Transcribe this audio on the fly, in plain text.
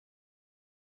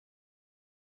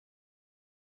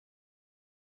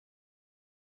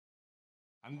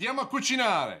Andiamo a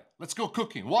cucinare. Let's go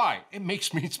cooking. Why? It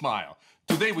makes me smile.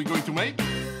 Today we're going to make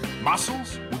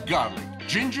mussels with garlic,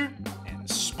 ginger, and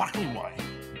sparkling wine.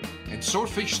 And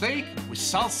swordfish steak with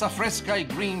salsa fresca and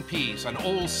green peas, an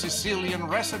old Sicilian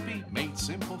recipe made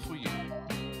simple for you.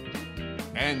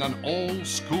 And an old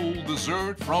school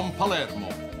dessert from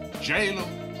Palermo, Gelo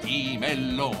Di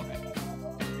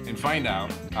Melone. And find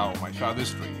out how my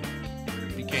father's dream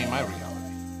became my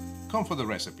reality. Come for the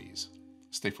recipes.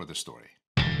 Stay for the story.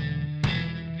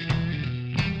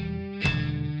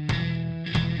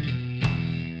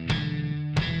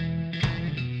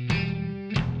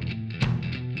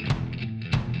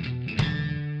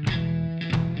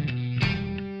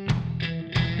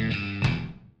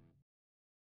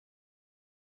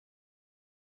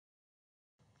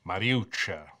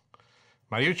 Mariuccia.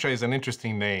 Mariuccia is an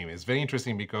interesting name. It's very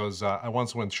interesting because I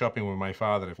once went shopping with my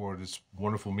father for this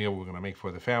wonderful meal we were going to make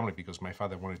for the family because my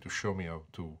father wanted to show me how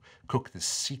to cook this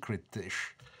secret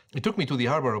dish. He took me to the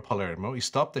harbor of Palermo. He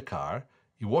stopped the car.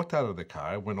 He walked out of the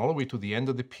car, went all the way to the end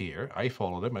of the pier. I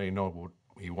followed him. I didn't know what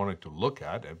he wanted to look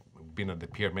at. I've been at the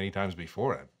pier many times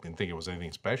before. I didn't think it was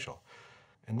anything special.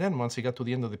 And then once he got to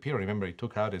the end of the pier, I remember he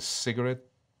took out his cigarette,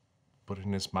 put it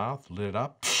in his mouth, lit it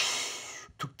up,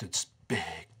 took this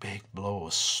big blow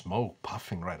of smoke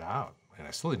puffing right out. And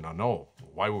I still did not know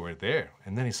why we were there.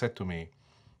 And then he said to me,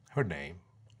 her name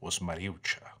was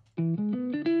Mariuccia.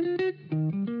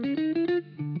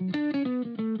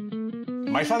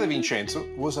 My father Vincenzo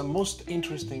was a most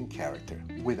interesting character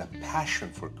with a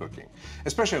passion for cooking.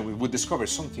 Especially when we would discover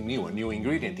something new, a new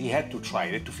ingredient, he had to try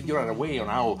it to figure out a way on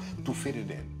how to fit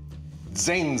it in.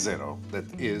 Zenzero,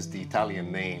 that is the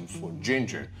Italian name for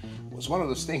ginger, was one of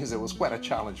those things that was quite a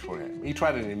challenge for him. He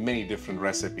tried it in many different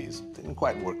recipes. Didn't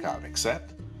quite work out,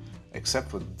 except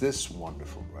for this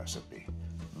wonderful recipe.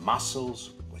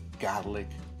 Mussels with garlic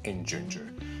and ginger.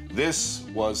 This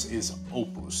was his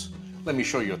opus. Let me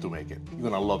show you how to make it. You're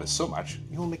gonna love it so much,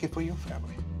 you'll make it for your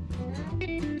family.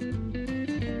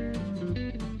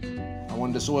 I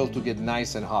want this oil to get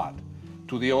nice and hot.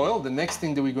 To the oil, the next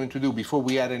thing that we're going to do before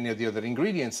we add any of the other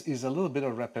ingredients is a little bit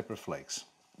of red pepper flakes.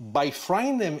 By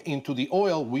frying them into the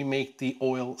oil, we make the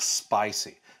oil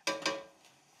spicy.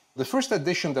 The first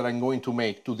addition that I'm going to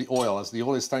make to the oil, as the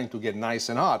oil is starting to get nice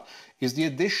and hot, is the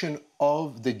addition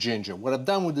of the ginger. What I've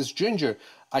done with this ginger,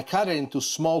 I cut it into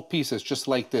small pieces just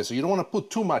like this. So you don't want to put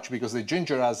too much because the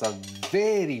ginger has a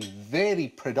very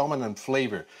predominant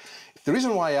flavor. The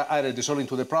reason why I added this oil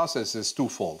into the process is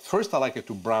twofold. First, I like it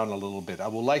to brown a little bit. I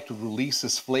would like to release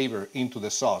this flavor into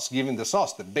the sauce, giving the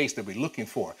sauce the base that we're looking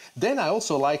for. Then I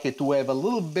also like it to have a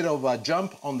little bit of a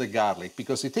jump on the garlic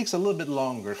because it takes a little bit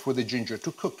longer for the ginger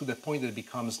to cook to the point that it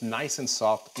becomes nice and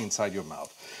soft inside your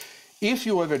mouth. If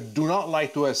you ever do not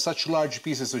like to have such large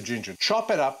pieces of ginger, chop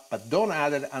it up, but don't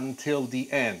add it until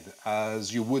the end,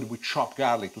 as you would with chopped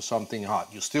garlic to something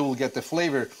hot. You still will get the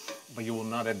flavor, but you will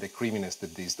not have the creaminess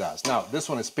that this does. Now, this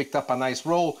one has picked up a nice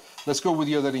roll. Let's go with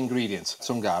the other ingredients.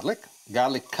 Some garlic.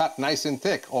 Garlic cut nice and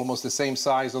thick, almost the same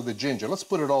size of the ginger. Let's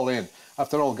put it all in.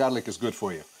 After all, garlic is good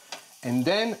for you. And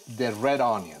then the red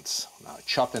onions. Now,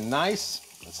 chop them nice.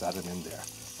 Let's add them in there.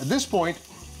 At this point,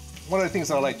 one of the things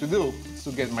that I like to do is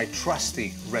to get my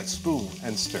trusty red spoon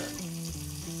and stir.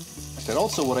 Then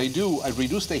also what I do, I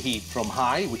reduce the heat from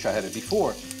high, which I had it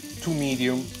before, to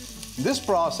medium. In this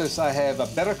process, I have a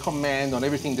better command on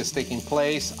everything that's taking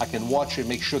place. I can watch it,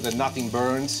 make sure that nothing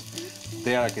burns.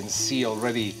 There I can see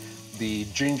already the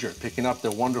ginger picking up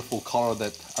the wonderful color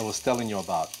that I was telling you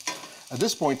about. At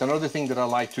this point, another thing that I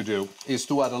like to do is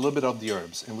to add a little bit of the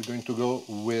herbs, and we're going to go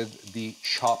with the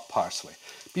chopped parsley.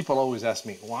 People always ask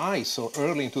me, why so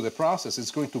early into the process?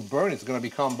 It's going to burn, it's going to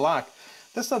become black.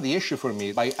 That's not the issue for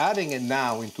me. By adding it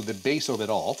now into the base of it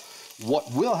all,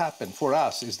 what will happen for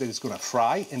us is that it's going to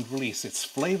fry and release its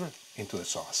flavor into the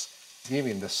sauce,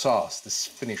 giving the sauce this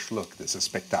finished look. This is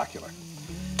spectacular.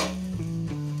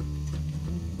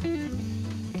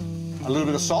 A little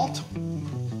bit of salt,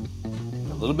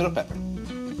 a little bit of pepper.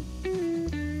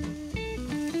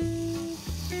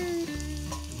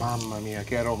 Mamma mia,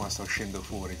 che aroma sta uscendo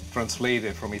fuori.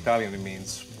 Translated from Italian, it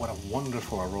means, what a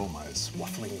wonderful aroma is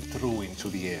waffling through into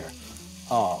the air.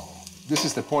 Oh, this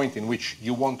is the point in which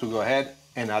you want to go ahead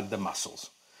and add the mussels.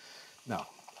 Now,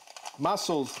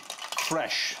 mussels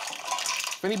fresh.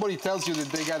 If anybody tells you that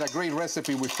they got a great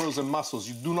recipe with frozen mussels,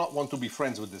 you do not want to be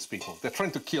friends with these people. They're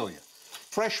trying to kill you.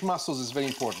 Fresh mussels is very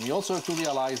important. You also have to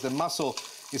realize that mussel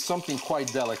is something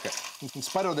quite delicate. In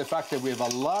spite of the fact that we have a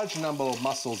large number of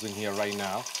mussels in here right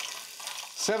now,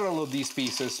 Several of these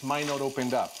pieces might not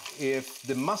open up. If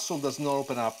the mussel does not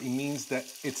open up, it means that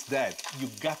it's dead.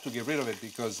 You've got to get rid of it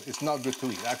because it's not good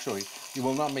to eat. Actually, it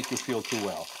will not make you feel too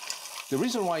well. The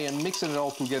reason why I'm mixing it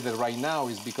all together right now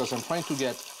is because I'm trying to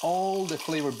get all the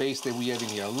flavor base that we have in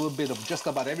here, a little bit of just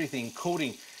about everything,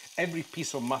 coating every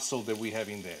piece of mussel that we have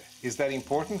in there. Is that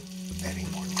important? Very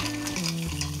important.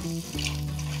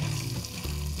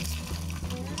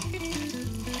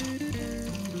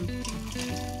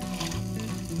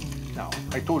 Now,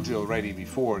 I told you already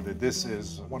before that this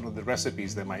is one of the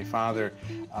recipes that my father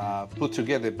put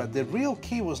together, but the real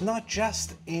key was not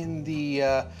just in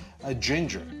the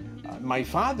ginger. My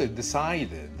father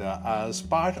decided as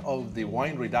part of the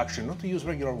wine reduction not to use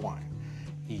regular wine.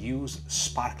 He used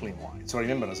sparkling wine. So I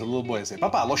remember as a little boy I said,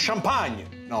 Papa, lo champagne.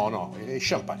 No, it's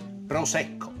champagne.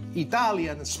 Prosecco.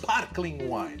 Italian sparkling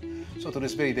wine. So to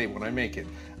this very day, when I make it,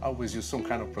 I always use some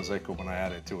kind of Prosecco when I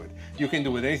add it to it. You can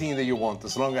do it anything that you want,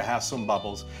 as long as it has some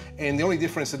bubbles. And the only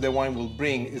difference that the wine will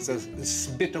bring is a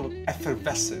bit of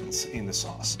effervescence in the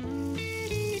sauce.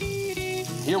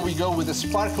 Here we go with the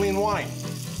sparkling wine.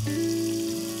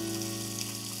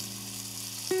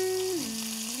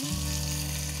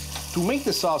 To make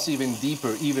the sauce even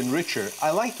deeper, even richer, I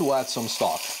like to add some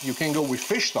stock. You can go with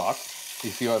fish stock,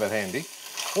 if you have it handy.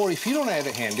 Or if you don't have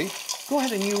it handy, go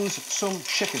ahead and use some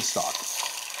chicken stock.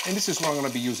 And this is what I'm going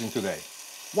to be using today.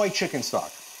 Why chicken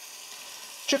stock?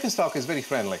 Chicken stock is very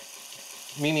friendly,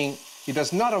 meaning it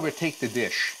does not overtake the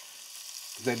dish.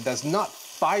 That does not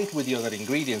fight with the other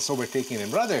ingredients, overtaking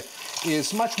them. Rather,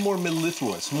 is much more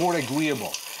mellifluous, more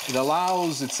agreeable. It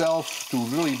allows itself to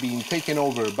really be taken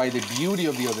over by the beauty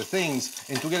of the other things,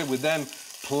 and together with them,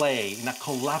 play in a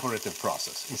collaborative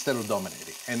process instead of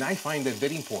dominating. And I find that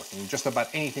very important in just about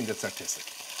anything that's artistic.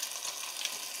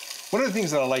 One of the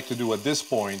things that I like to do at this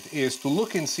point is to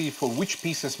look and see for which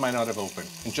pieces might not have opened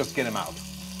and just get them out.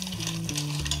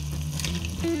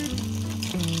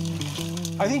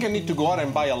 I think I need to go out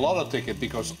and buy a lotto ticket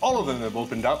because all of them have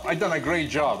opened up. I've done a great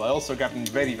job. I also gotten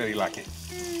very, very lucky.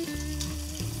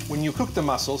 When you cook the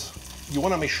mussels, you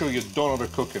want to make sure you don't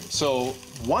overcook them. So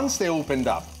once they opened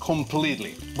up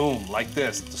completely, boom, like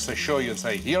this, to show you and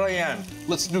say, here I am,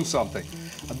 let's do something.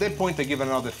 At that point, I give it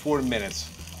another 4 minutes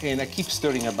and I keep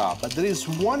stirring about. But there is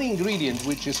one ingredient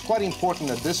which is quite important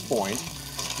at this point,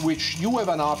 which you have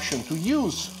an option to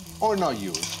use or not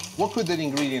use. What could that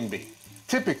ingredient be?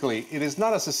 Typically, it is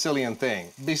not a Sicilian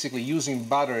thing. Basically, using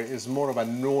butter is more of a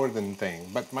northern thing.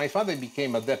 But my father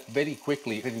became adept very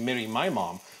quickly in marrying my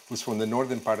mom, who's from the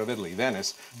northern part of Italy,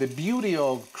 Venice. The beauty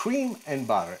of cream and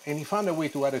butter, and he found a way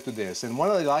to add it to this. And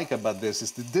what I like about this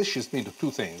is the dish is made of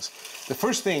two things. The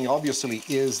first thing, obviously,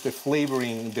 is the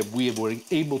flavoring that we were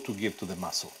able to give to the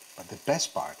mussel. But the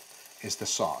best part is the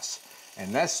sauce.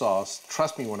 And that sauce,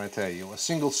 trust me when I tell you, a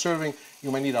single serving,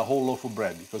 you might need a whole loaf of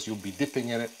bread because you'll be dipping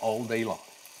in it all day long.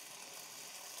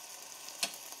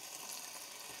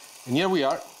 And here we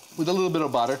are with a little bit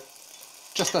of butter,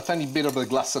 just a tiny bit of the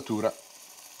glassatura.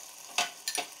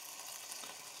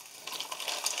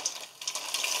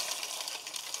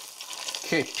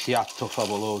 Che piatto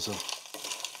favoloso!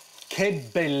 Che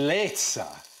bellezza!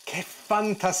 Che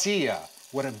fantasia!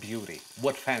 What a beauty!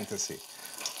 What fantasy!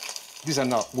 These are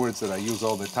not words that I use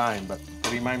all the time, but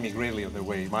they remind me greatly of the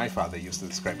way my father used to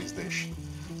describe his dish.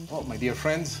 Well, my dear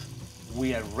friends,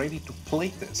 we are ready to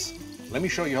plate this. Let me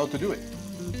show you how to do it.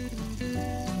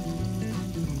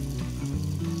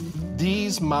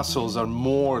 These mussels are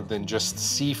more than just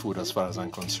seafood as far as I'm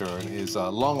concerned. It's a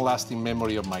long-lasting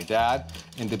memory of my dad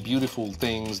and the beautiful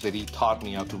things that he taught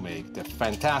me how to make. They're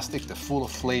fantastic, they're full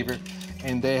of flavor,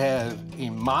 and they have,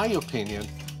 in my opinion,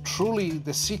 truly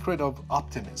the secret of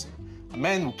optimism. A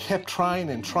man who kept trying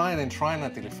and trying and trying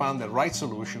until he found the right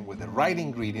solution with the right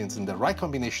ingredients and the right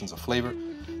combinations of flavor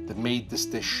that made this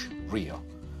dish real.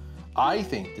 I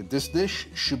think that this dish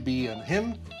should be an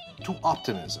hymn to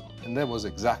optimism, and that was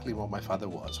exactly what my father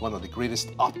was, one of the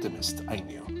greatest optimists I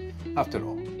knew. After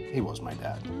all, he was my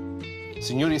dad.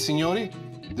 Signori e signori,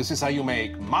 this is how you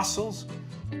make mussels,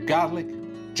 garlic,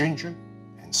 ginger,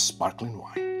 and sparkling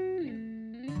wine.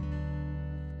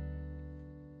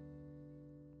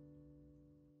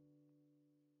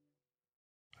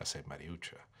 I said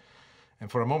Mariuccia. And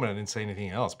for a moment, I didn't say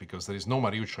anything else because there is no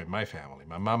Mariuccia in my family.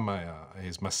 My mama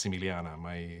is Massimiliana,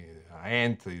 my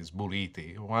aunt is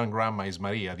Buriti, one grandma is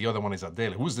Maria, the other one is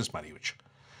Adele. Who's this Mariuccia?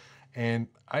 And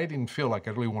I didn't feel like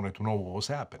I really wanted to know what was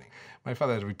happening. My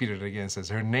father repeated it again and says,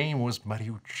 her name was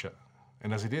Mariuccia.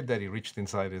 And as he did that, he reached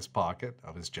inside his pocket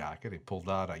of his jacket, he pulled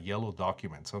out a yellow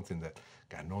document, something that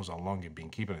God knows how long he'd been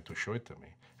keeping it to show it to me.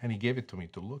 And he gave it to me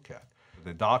to look at.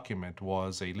 The document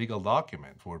was a legal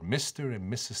document for Mr.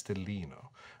 and Mrs. Stellino,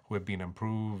 who had been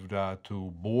approved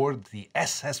to board the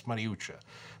SS Mariuccia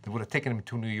that would have taken him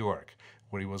to New York,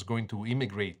 where he was going to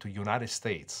immigrate to United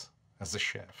States as a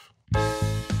chef.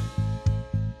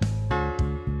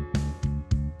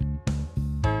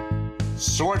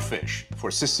 Swordfish for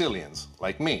Sicilians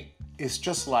like me is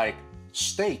just like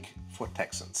steak for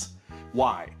Texans.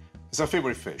 Why? It's our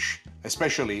favorite fish,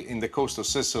 especially in the coast of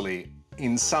Sicily.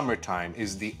 In summertime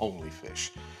is the only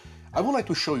fish. I would like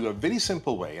to show you a very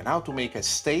simple way on how to make a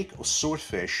steak of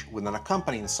swordfish with an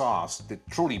accompanying sauce that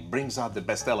truly brings out the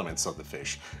best elements of the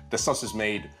fish. The sauce is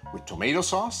made with tomato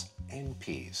sauce and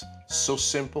peas. So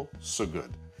simple, so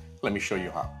good. Let me show you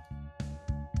how.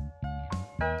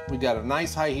 We got a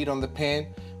nice high heat on the pan.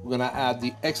 We're gonna add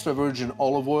the extra virgin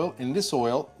olive oil. In this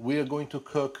oil, we are going to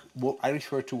cook what I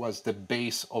refer to as the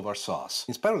base of our sauce.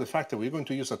 In spite of the fact that we're going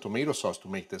to use a tomato sauce to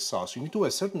make this sauce, you need to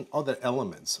have certain other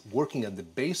elements working at the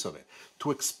base of it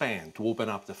to expand, to open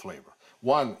up the flavor.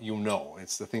 One, you know,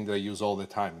 it's the thing that I use all the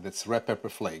time. That's red pepper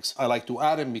flakes. I like to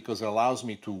add them because it allows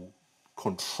me to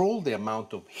control the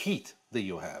amount of heat that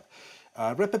you have.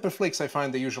 Red pepper flakes, I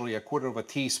find they're usually 1/4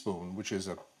 teaspoon, which is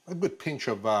a good pinch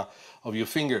of your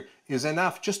finger, is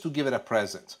enough just to give it a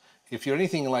present. If you're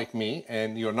anything like me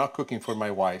and you're not cooking for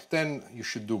my wife, then you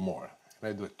should do more. And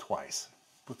I do it twice.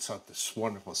 Puts out this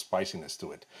wonderful spiciness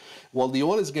to it. While the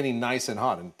oil is getting nice and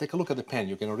hot, and take a look at the pan,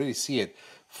 you can already see it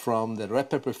from the red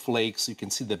pepper flakes. You can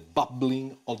see the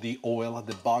bubbling of the oil at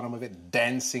the bottom of it,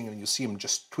 dancing, and you see them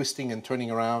just twisting and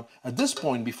turning around. At this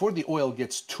point, before the oil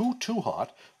gets too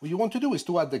hot, what you want to do is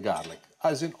to add the garlic.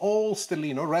 As in all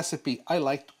Stellino recipe, I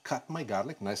like to cut my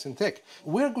garlic nice and thick.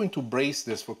 We're going to braise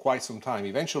this for quite some time.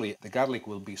 Eventually, the garlic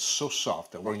will be so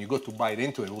soft that when you go to bite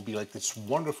into it, it will be like this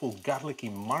wonderful garlicky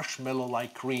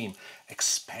marshmallow-like cream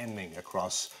expanding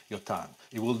across your tongue.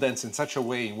 It will dance in such a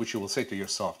way in which you will say to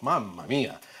yourself, Mamma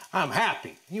mia, I'm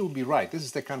happy. You will be right. This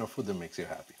is the kind of food that makes you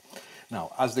happy.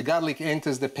 Now, as the garlic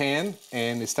enters the pan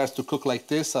and it starts to cook like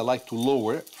this, I like to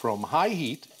lower it from high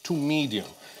heat to medium.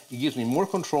 It gives me more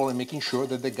control in making sure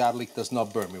that the garlic does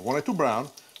not burn. We want it to brown,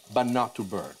 but not to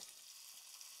burn.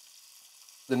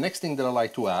 The next thing that I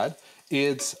like to add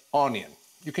is onion.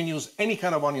 You can use any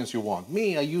kind of onions you want.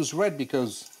 Me, I use red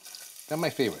because they're my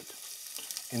favorite.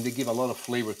 And they give a lot of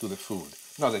flavor to the food.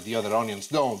 Not that the other onions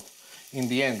don't. In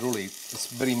the end, really, it's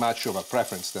very much of a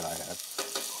preference that I have.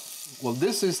 While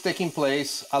this is taking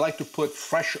place, I like to put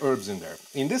fresh herbs in there.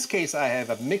 In this case, I have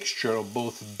a mixture of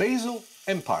both basil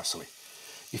and parsley.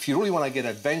 If you really want to get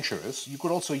adventurous, you could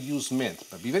also use mint,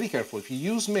 but be very careful. If you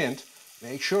use mint,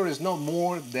 make sure it's not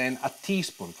more than a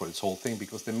teaspoon for this whole thing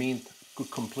because the mint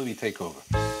could completely take over.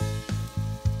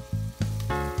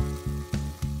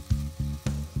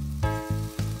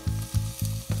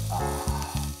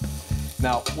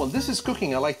 Now, while this is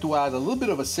cooking, I like to add a little bit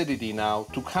of acidity now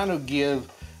to kind of give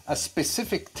a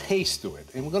specific taste to it.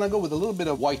 And we're gonna go with a little bit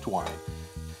of white wine.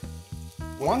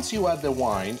 Once you add the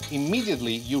wine,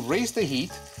 immediately you raise the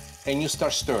heat and you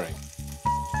start stirring.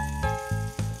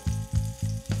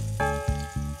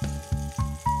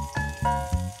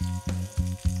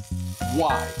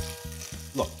 Why?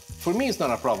 Look, for me it's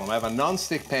not a problem. I have a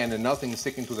non-stick pan and nothing is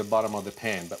sticking to the bottom of the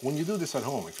pan. But when you do this at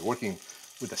home, if you're working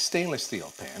with a stainless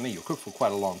steel pan and you cook for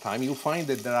quite a long time, you'll find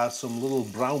that there are some little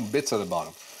brown bits at the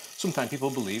bottom. Sometimes people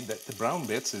believe that the brown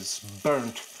bits is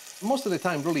burnt. Most of the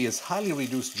time, really, is highly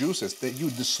reduced juices that you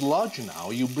dislodge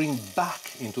now, you bring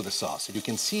back into the sauce. If you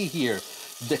can see here,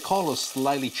 the color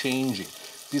slightly changing.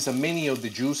 These are many of the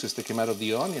juices that came out of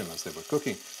the onion as they were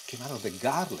cooking, came out of the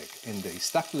garlic, and they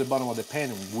stuck to the bottom of the pan,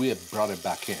 and we have brought it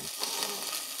back in.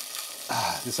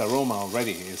 This aroma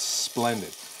already is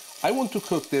splendid. I want to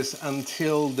cook this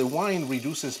until the wine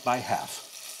reduces by half.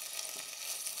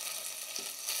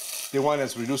 The wine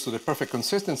has reduced to the perfect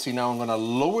consistency. Now I'm going to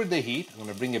lower the heat. I'm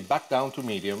going to bring it back down to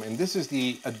medium. And this is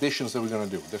the additions that we're going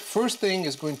to do. The first thing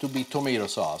is going to be tomato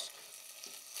sauce.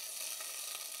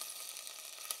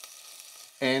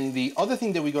 And the other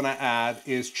thing that we're going to add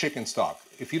is chicken stock.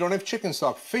 If you don't have chicken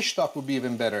stock, fish stock would be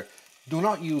even better. Do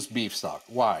not use beef stock.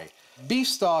 Why? Beef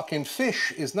stock and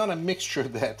fish is not a mixture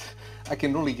that I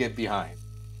can really get behind.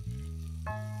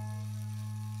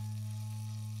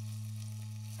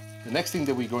 The next thing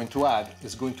that we're going to add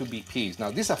is going to be peas. Now,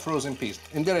 these are frozen peas,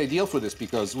 and they're ideal for this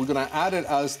because we're going to add it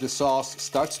as the sauce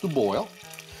starts to boil.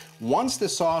 Once the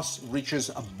sauce reaches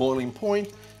a boiling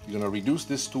point, you're going to reduce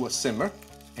this to a simmer,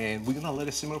 and we're going to let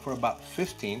it simmer for about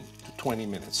 15 to 20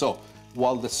 minutes. So,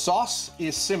 while the sauce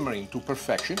is simmering to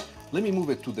perfection, let me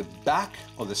move it to the back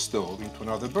of the stove into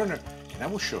another burner, and I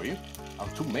will show you how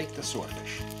to make the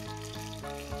swordfish.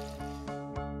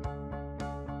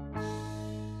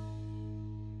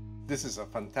 This is a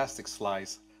fantastic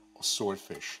slice of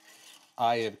swordfish.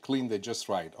 I have cleaned it just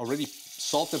right. Already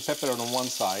salt and pepper on one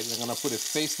side. I'm gonna put it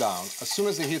face down. As soon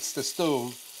as it hits the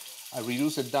stove, I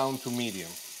reduce it down to medium.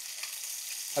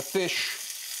 A fish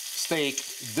steak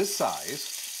this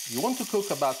size, you want to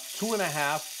cook about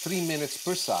 2.5, 3 minutes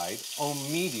per side on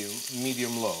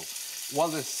medium-low. While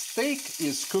the steak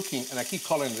is cooking, and I keep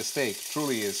calling it the steak,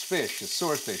 truly is fish, it's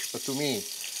swordfish, but to me,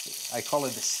 I call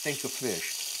it the steak of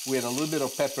fish. We add a little bit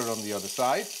of pepper on the other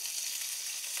side,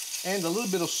 and a little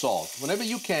bit of salt. Whenever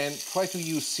you can, try to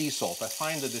use sea salt. I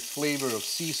find that the flavor of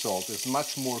sea salt is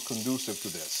much more conducive to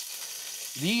this.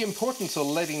 The importance of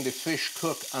letting the fish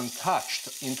cook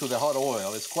untouched into the hot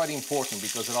oil is quite important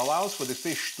because it allows for the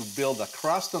fish to build a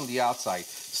crust on the outside,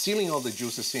 sealing all the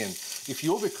juices in. If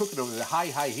you overcook it over the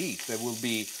high heat, there will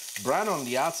be brown on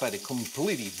the outside and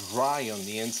completely dry on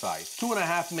the inside.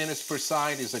 2.5 minutes per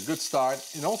side is a good start.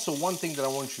 And also one thing that I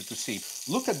want you to see,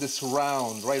 look at this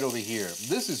round right over here.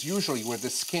 This is usually where the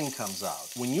skin comes out.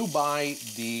 When you buy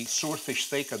the swordfish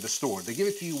steak at the store, they give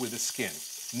it to you with the skin.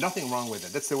 Nothing wrong with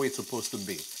it. That's the way it's supposed to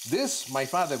be. This, my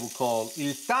father would call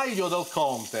il taglio del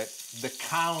conte, the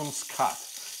count's cut.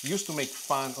 He used to make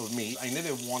fun of me. I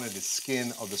never wanted the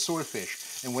skin of the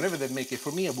swordfish. And whenever they make it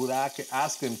for me, I would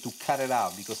ask them to cut it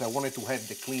out because I wanted to have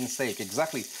the clean steak,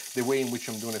 exactly the way in which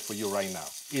I'm doing it for you right now.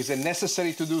 Is it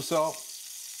necessary to do so?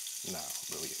 No,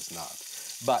 really it's not.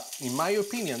 But in my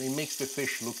opinion, it makes the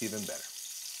fish look even better.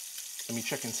 Let me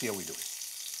check and see how we're doing.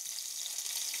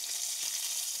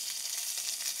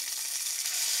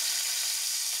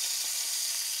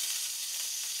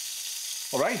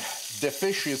 All right, the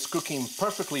fish is cooking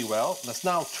perfectly well. Let's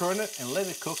now turn it and let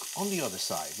it cook on the other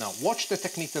side. Now, watch the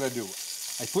technique that I do.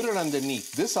 I put it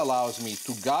underneath. This allows me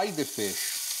to guide the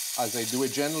fish as I do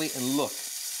it gently, and look.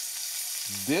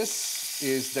 This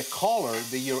is the color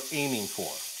that you're aiming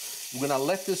for. We're gonna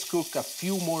let this cook a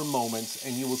few more moments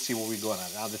and you will see what we're going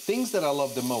on. Now, the things that I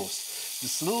love the most,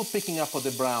 this little picking up of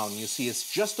the brown, you see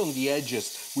it's just on the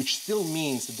edges, which still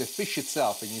means that the fish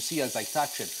itself, and you see as I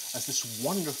touch it, has this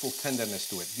wonderful tenderness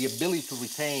to it. The ability to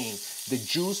retain the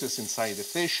juices inside the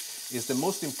fish is the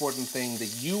most important thing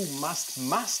that you must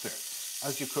master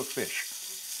as you cook fish.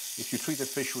 If you treat the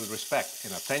fish with respect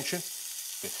and attention,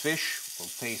 the fish will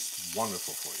taste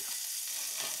wonderful for you.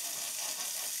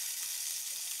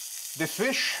 The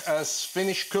fish has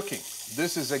finished cooking.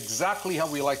 This is exactly how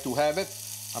we like to have it.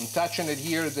 I'm touching it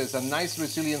here. There's a nice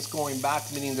resilience going back,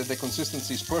 meaning that the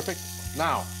consistency is perfect.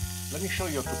 Now, let me show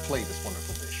you how to plate this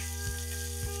wonderful dish.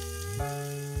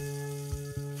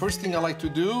 First thing I like to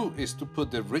do is to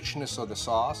put the richness of the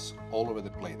sauce all over the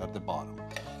plate at the bottom,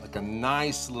 like a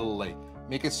nice little lake.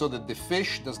 Make it so that the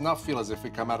fish does not feel as if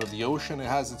it come out of the ocean. It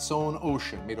has its own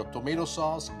ocean made of tomato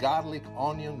sauce, garlic,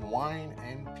 onion, wine,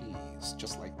 and peas,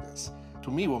 just like this. To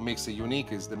me, what makes it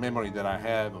unique is the memory that I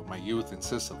have of my youth in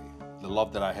Sicily, the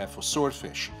love that I have for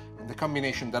swordfish, and the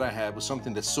combination that I have with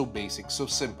something that's so basic, so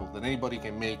simple, that anybody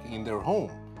can make in their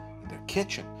home, in their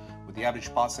kitchen, with the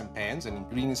average pots and pans and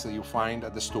ingredients that you find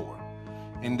at the store.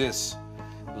 And this,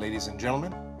 ladies and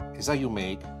gentlemen, is how you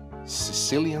make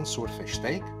Sicilian swordfish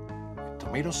steak with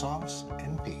tomato sauce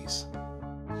and peas.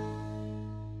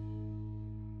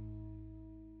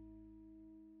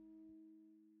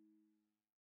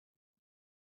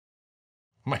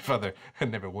 My father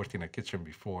had never worked in a kitchen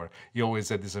before. He always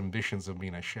had these ambitions of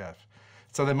being a chef.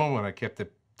 So at the moment I kept the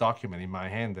document in my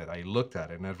hand that I looked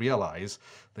at it, and I realized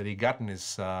that he'd gotten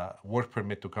his work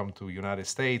permit to come to the United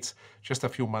States just a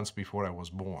few months before I was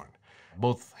born.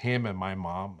 Both him and my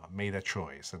mom made a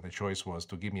choice, and the choice was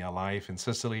to give me a life in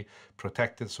Sicily,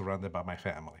 protected, surrounded by my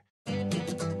family.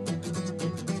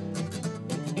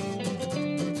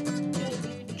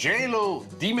 Gelo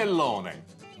Di Melone,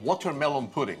 watermelon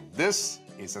pudding. This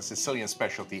is a Sicilian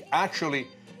specialty. Actually,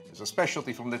 it's a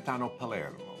specialty from the town of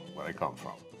Palermo, where I come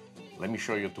from. Let me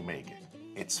show you how to make it.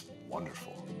 It's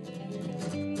wonderful.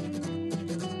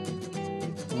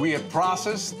 We have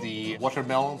processed the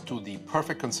watermelon to the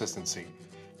perfect consistency.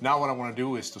 Now what I want to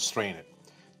do is to strain it.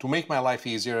 To make my life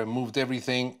easier, I moved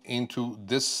everything into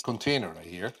this container right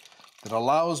here that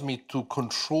allows me to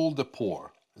control the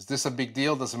pour. Is this a big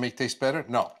deal? Does it make taste better?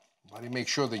 No. But make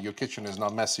sure that your kitchen is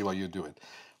not messy while you do it.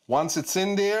 Once it's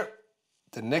in there,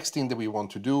 the next thing that we want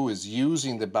to do is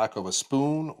using the back of a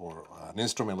spoon or an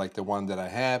instrument like the one that I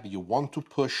have, you want to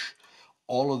push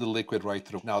all of the liquid right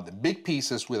through. Now the big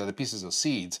pieces with the pieces of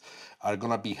seeds are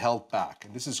gonna be held back.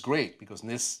 And this is great because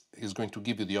this is going to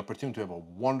give you the opportunity to have a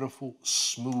wonderful,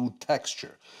 smooth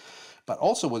texture. But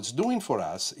also what it's doing for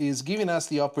us is giving us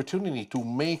the opportunity to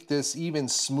make this even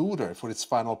smoother for its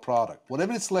final product.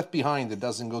 Whatever is left behind that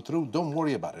doesn't go through, don't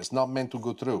worry about it. It's not meant to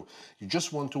go through. You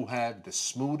just want to have the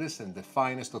smoothest and the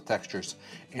finest of textures.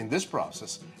 And this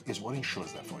process is what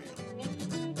ensures that for you.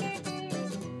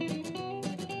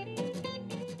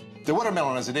 The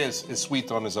watermelon as it is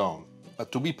sweet on its own.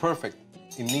 But to be perfect,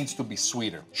 it needs to be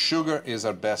sweeter. Sugar is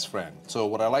our best friend. So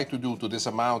what I like to do to this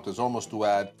amount is almost to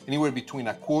add anywhere between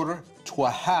 1/4 to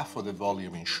 1/2 of the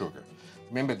volume in sugar.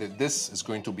 Remember that this is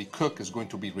going to be cooked, is going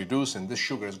to be reduced, and this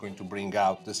sugar is going to bring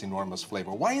out this enormous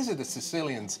flavor. Why is it that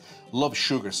Sicilians love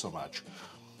sugar so much?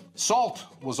 Salt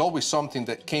was always something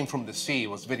that came from the sea,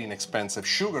 was very inexpensive.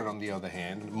 Sugar, on the other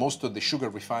hand, most of the sugar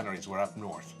refineries were up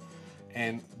north.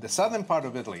 And the southern part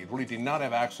of Italy really did not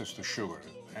have access to sugar.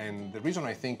 And the reason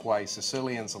I think why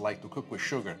Sicilians like to cook with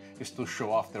sugar is to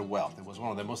show off their wealth. It was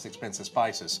one of the most expensive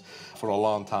spices for a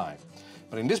long time.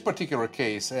 But in this particular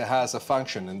case, it has a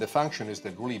function, and the function is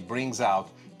that it really brings out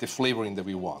the flavoring that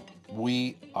we want.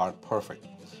 We are perfect.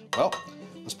 Well,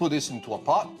 let's put this into a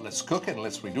pot, let's cook it, and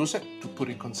let's reduce it to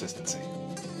pudding consistency.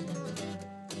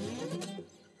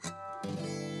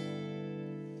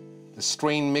 The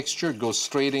strained mixture goes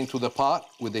straight into the pot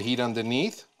with the heat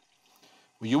underneath.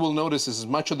 What you will notice is as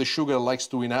much of the sugar likes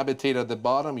to inhabitate at the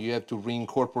bottom, you have to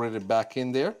reincorporate it back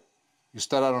in there. You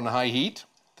start out on high heat,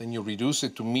 then you reduce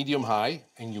it to medium high,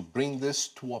 and you bring this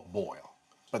to a boil.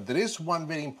 But there is one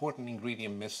very important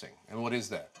ingredient missing, and what is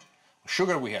that?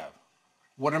 Sugar we have,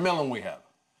 watermelon we have.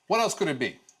 What else could it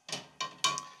be?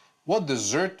 What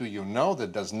dessert do you know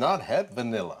that does not have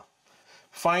vanilla?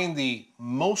 Find the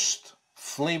most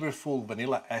flavorful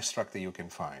vanilla extract that you can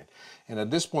find. And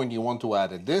at this point you want to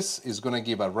add it. This is going to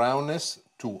give a roundness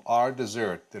to our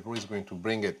dessert that really is going to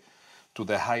bring it to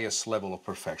the highest level of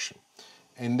perfection.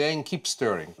 And then keep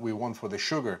stirring. We want for the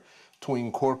sugar to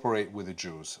incorporate with the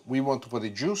juice. We want for the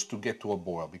juice to get to a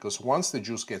boil, because once the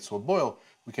juice gets to a boil,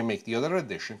 we can make the other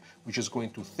addition, which is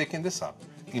going to thicken this up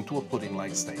into a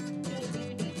pudding-like state.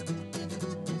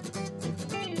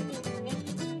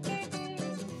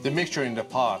 The mixture in the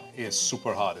pot is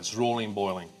super hot, it's rolling,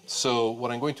 boiling. So what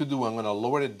I'm going to do, I'm going to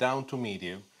lower it down to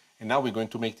medium, and now we're going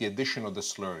to make the addition of the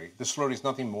slurry. The slurry is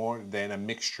nothing more than a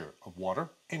mixture of water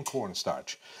and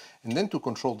cornstarch. And then to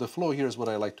control the flow, here's what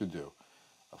I like to do.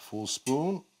 A full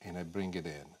spoon, and I bring it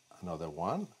in. Another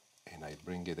one, and I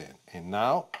bring it in. And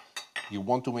now you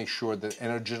want to make sure that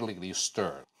energetically you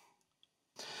stir.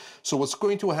 So what's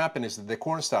going to happen is that the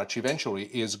cornstarch eventually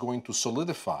is going to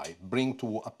solidify, bring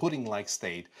to a pudding-like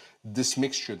state this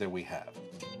mixture that we have.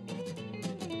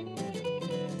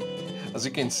 As you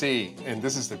can see, and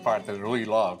this is the part that I really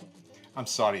love, I'm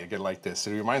sorry I get like this.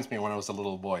 It reminds me when I was a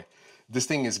little boy. This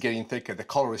thing is getting thicker, the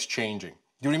color is changing.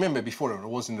 Do you remember before when it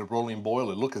was in the rolling boil,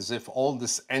 it looked as if all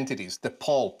these entities, the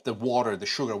pulp, the water, the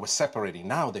sugar, were separating.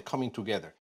 Now they're coming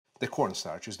together. The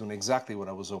cornstarch is doing exactly what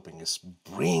I was hoping. It's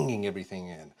bringing everything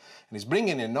in. And it's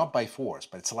bringing it not by force,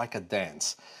 but it's like a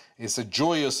dance. It's a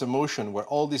joyous emotion where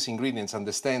all these ingredients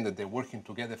understand that they're working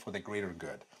together for the greater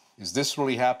good. Is this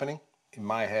really happening? In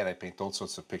my head, I paint all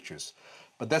sorts of pictures.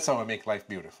 But that's how I make life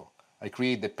beautiful. I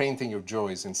create the painting of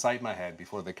joys inside my head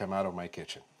before they come out of my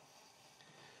kitchen.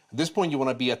 At this point, you want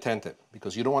to be attentive,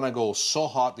 because you don't want to go so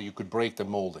hot that you could break the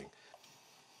molding.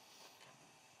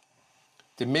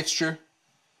 The mixture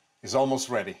is almost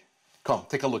ready. Come,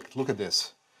 take a look. Look at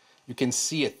this. You can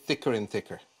see it thicker and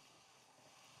thicker.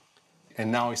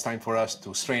 And now it's time for us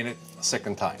to strain it a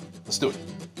second time. Let's do it.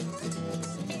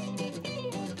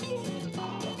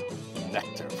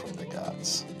 Nectar from the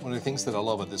gods. One of the things that I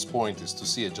love at this point is to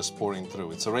see it just pouring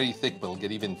through. It's already thick, but it'll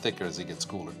get even thicker as it gets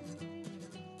cooler.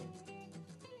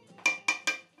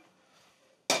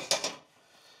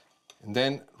 And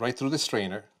then, right through the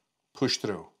strainer, push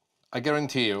through. I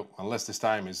guarantee you, unless this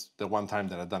time is the one time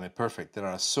that I've done it perfect, there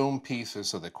are some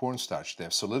pieces of the cornstarch that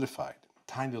have solidified,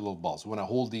 tiny little balls. We want to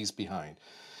hold these behind.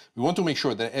 We want to make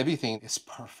sure that everything is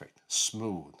perfect,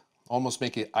 smooth, almost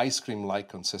make it ice cream-like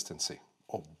consistency.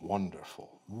 Oh,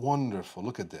 wonderful, wonderful.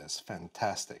 Look at this,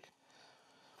 fantastic.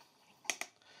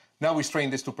 Now we strain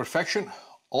this to perfection.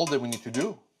 All that we need to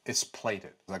do is plate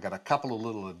it. I got a couple of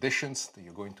little additions that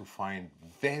you're going to find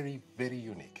very, very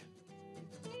unique.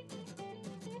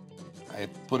 I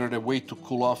put it away to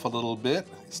cool off a little bit.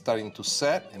 It's starting to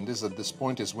set, and this at this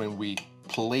point is when we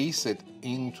place it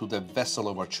into the vessel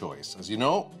of our choice. As you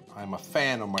know, I'm a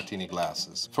fan of martini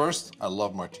glasses. First, I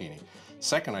love martini.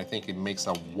 Second, I think it makes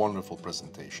a wonderful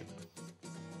presentation.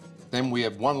 Then we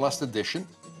have one last addition,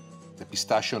 the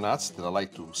pistachio nuts that I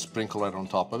like to sprinkle right on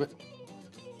top of it.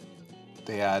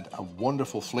 They add a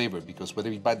wonderful flavor, because with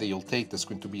every bite that you'll take, there's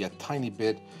going to be a tiny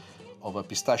bit of a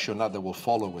pistachio nut that will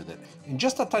follow with it. And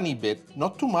just a tiny bit,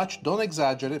 not too much, don't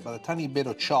exaggerate, but a tiny bit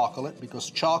of chocolate, because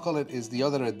chocolate is the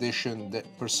other addition that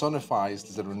personifies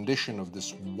the rendition of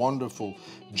this wonderful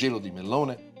Gelo Di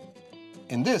Melone.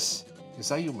 And this is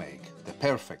how you make the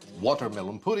perfect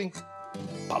watermelon pudding,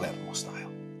 Palermo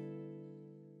style.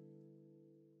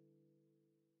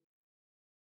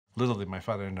 Little did my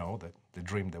father know that the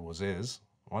dream that was his,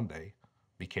 one day,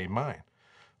 became mine.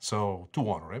 So to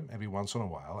honor him, every once in a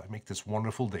while, I make these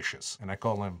wonderful dishes, and I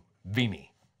call him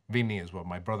Vinny. Vinny is what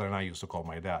my brother and I used to call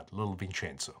my dad, little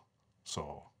Vincenzo.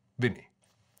 So, Vinny,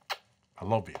 I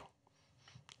love you.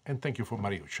 And thank you for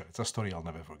Mariuccia. It's a story I'll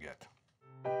never forget.